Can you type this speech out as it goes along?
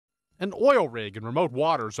An oil rig in remote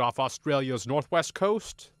waters off Australia's northwest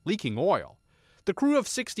coast, leaking oil. The crew of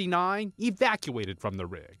 69 evacuated from the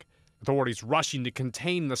rig. Authorities rushing to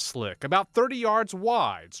contain the slick, about 30 yards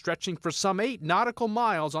wide, stretching for some 8 nautical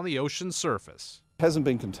miles on the ocean's surface. It hasn't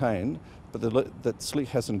been contained, but that slick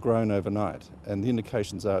hasn't grown overnight, and the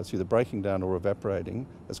indications are it's either breaking down or evaporating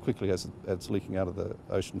as quickly as it's leaking out of the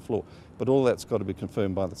ocean floor. But all that's got to be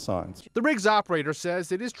confirmed by the science. The rig's operator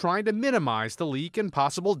says it is trying to minimize the leak and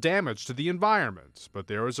possible damage to the environment, but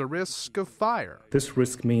there is a risk of fire. This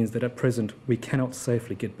risk means that at present we cannot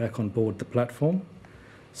safely get back on board the platform.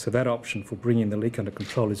 So that option for bringing the leak under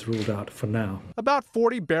control is ruled out for now. About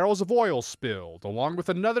 40 barrels of oil spilled, along with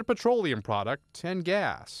another petroleum product and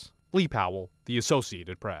gas. Lee Powell, The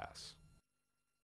Associated Press.